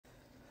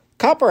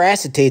Copper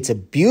acetate's a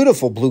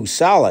beautiful blue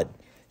solid.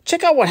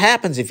 Check out what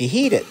happens if you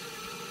heat it.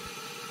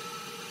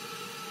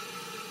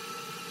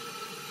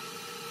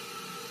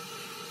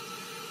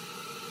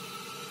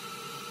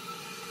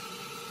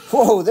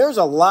 Whoa, there's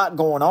a lot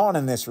going on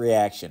in this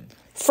reaction.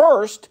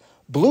 First,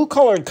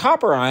 blue-colored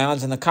copper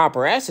ions in the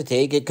copper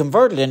acetate get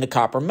converted into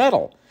copper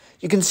metal.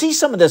 You can see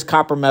some of this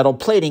copper metal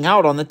plating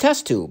out on the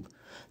test tube.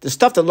 The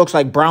stuff that looks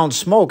like brown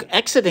smoke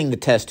exiting the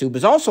test tube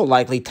is also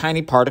likely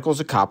tiny particles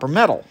of copper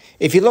metal.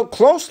 If you look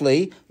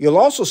closely, you'll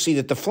also see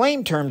that the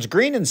flame turns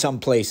green in some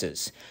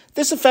places.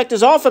 This effect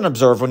is often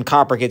observed when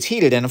copper gets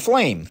heated in a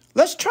flame.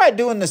 Let's try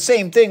doing the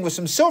same thing with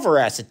some silver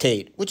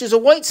acetate, which is a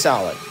white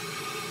solid.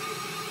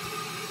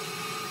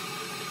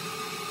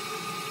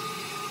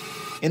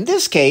 In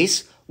this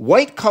case,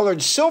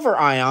 white-colored silver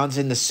ions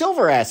in the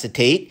silver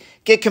acetate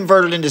get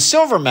converted into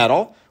silver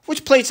metal,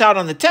 which plates out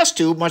on the test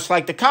tube much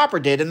like the copper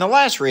did in the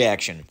last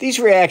reaction. These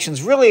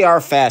reactions really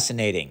are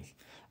fascinating.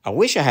 I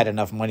wish I had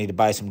enough money to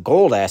buy some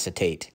gold acetate.